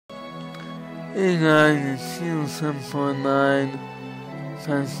Hey guys, it's FF7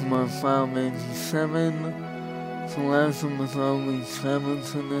 customer 587. So last one was only 7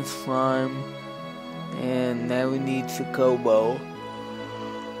 to this farm. And now we need Chocobo.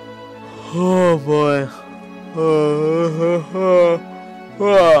 Oh boy.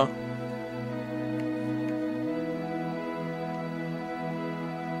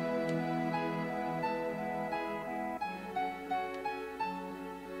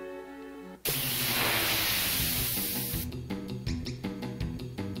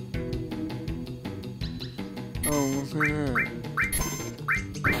 Oh, look at that.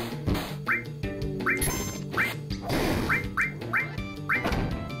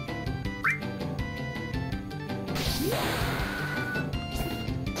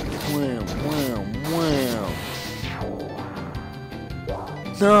 Wham, wham, wham.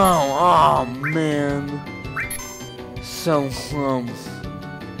 No, oh man. So close.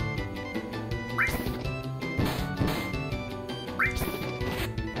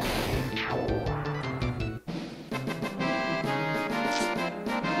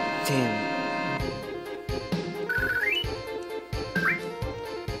 Damn.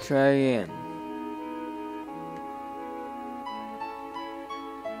 Try again.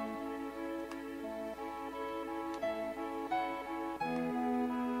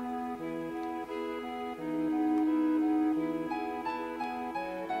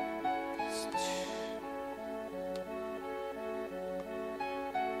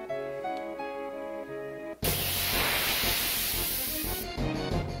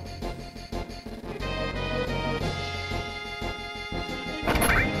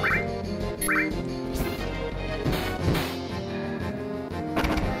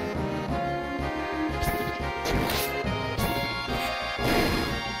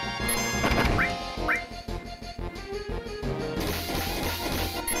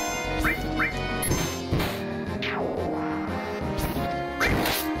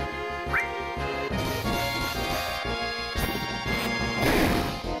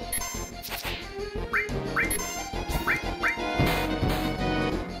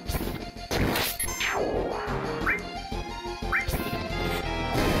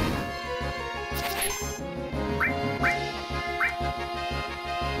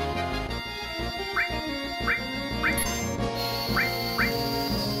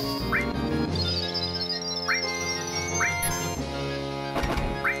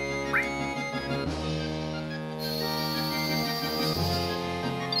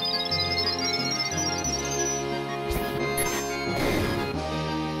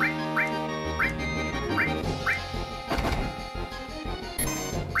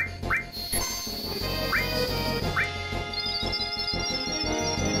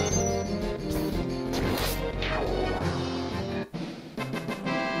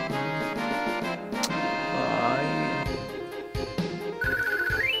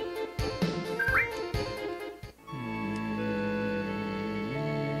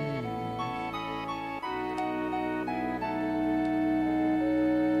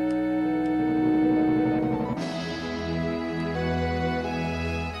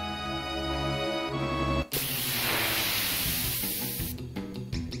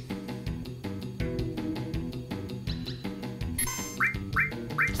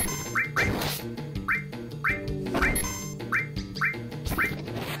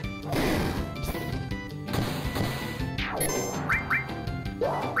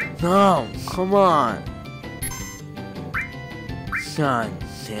 No, come on. God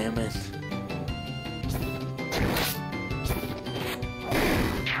damn it.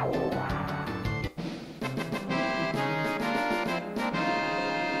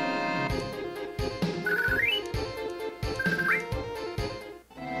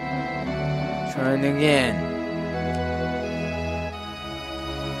 Trying again.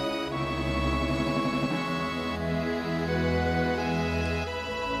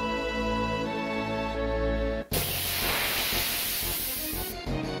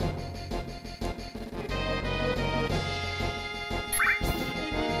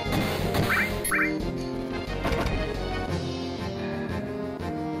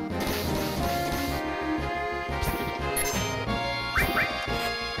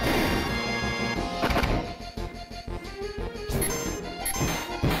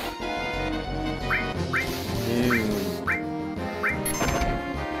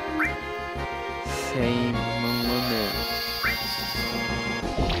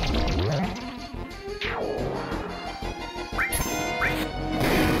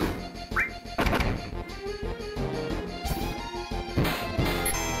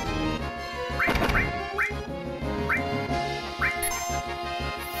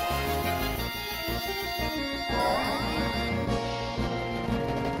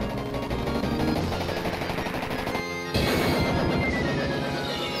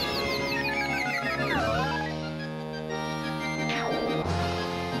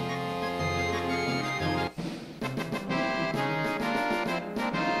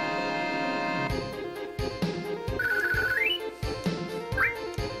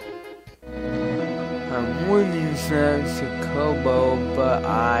 would use that Chocobo, but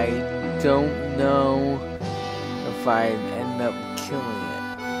I don't know if I'd end up killing it.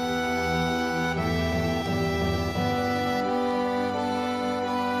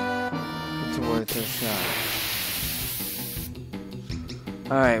 It's worth a shot.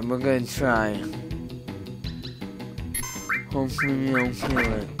 Alright, we're gonna try. Hopefully we don't kill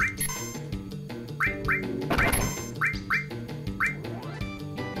it.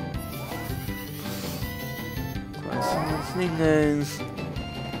 Crossing the fingers.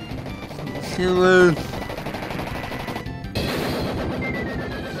 Kill it.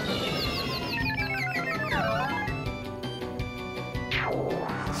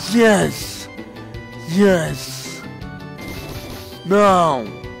 Yes! Yes! No!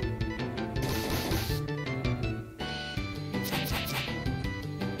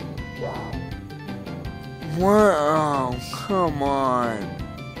 What? Oh, come on.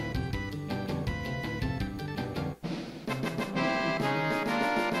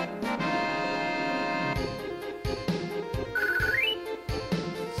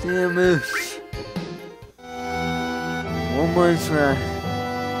 Damn it. One more try.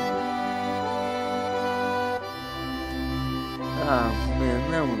 Oh man,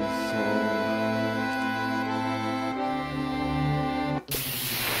 that was so...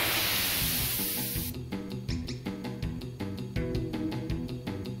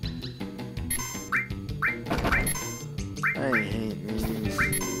 I hate these.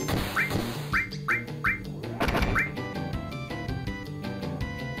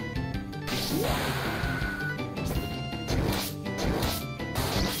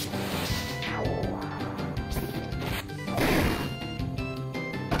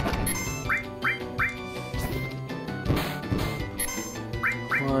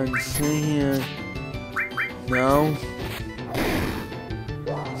 Come on, stay here. No.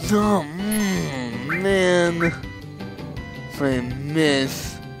 No, man. If I miss.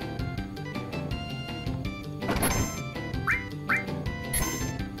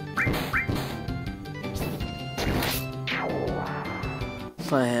 If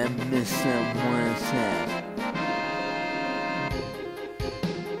I had missed that one attack.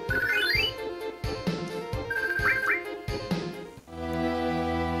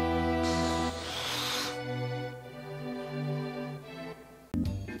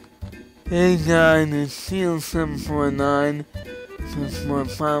 Hey guys, it's Seal749, since my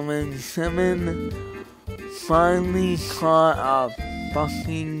 587 finally caught a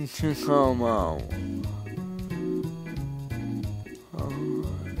fucking Chocobo.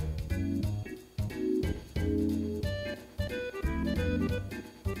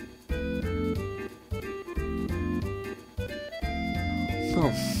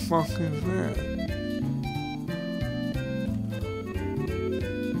 What the fuck is that?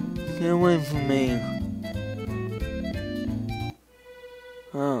 Get away from me.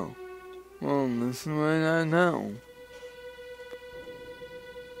 Oh. Well, this is where I gotta go.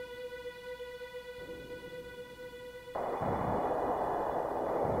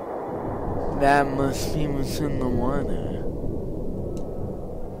 That must be what's in the water.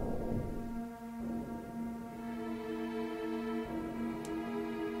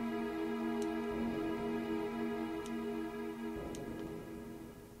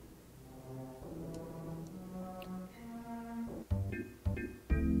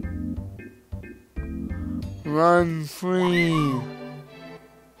 Run free!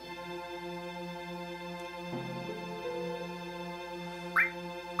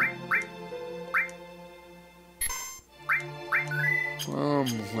 Well,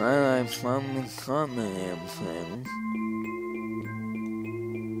 I'm glad I finally caught the damn thing.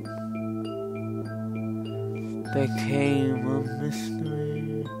 The Cave of Mystery.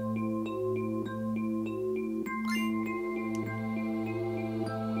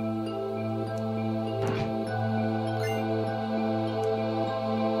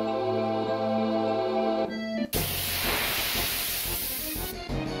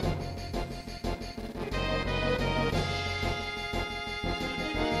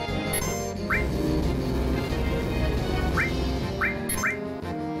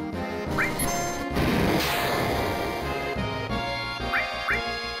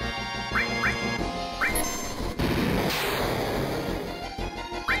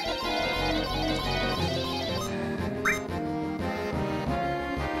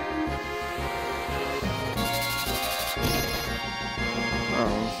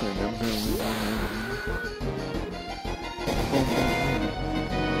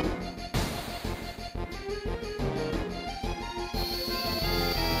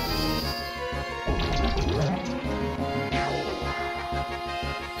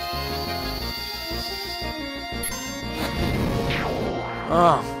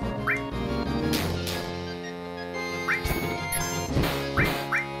 Oh.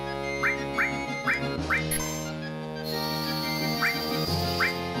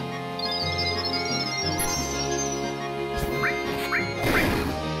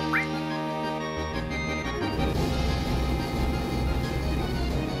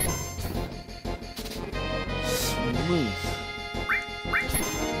 Smooth.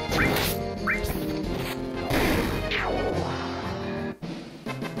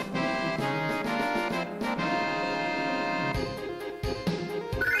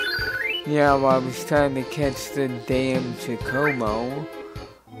 Yeah, while I was trying to catch the damn Chocobo,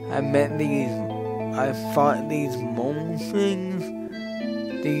 I fought these mole things.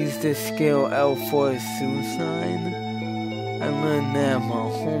 They used to scale L4 suicide. I learned that, but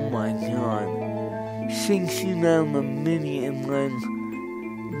oh my god. Sinks you down a minute and then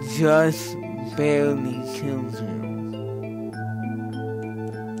just barely kills you.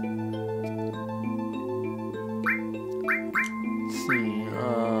 Let's see,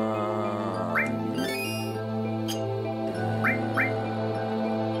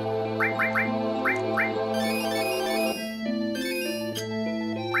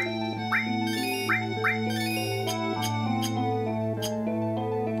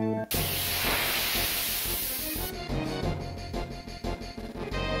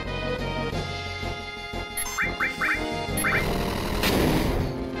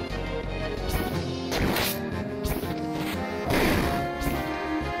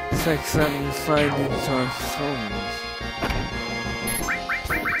 it's like something finding our souls.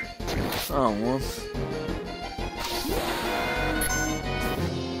 Oh, whoops.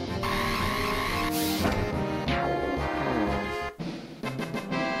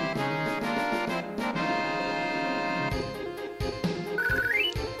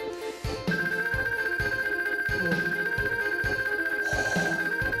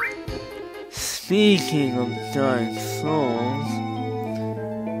 Speaking of Dark Souls,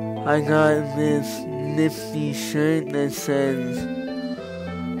 I got this nifty shirt that says,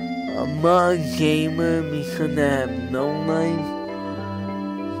 I'm not a gamer because I have no life.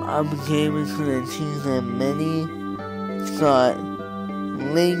 I'm a gamer because I choose that many. It's got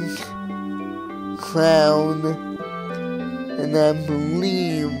Link, Cloud, and I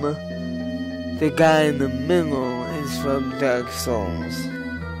believe the guy in the middle is from Dark Souls.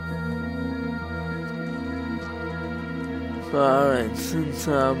 Alright, since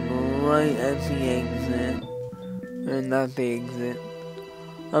I'm right at the exit, or not the exit,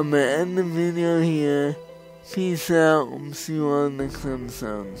 I'm gonna end the video here. Peace out, see you on the next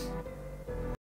episode.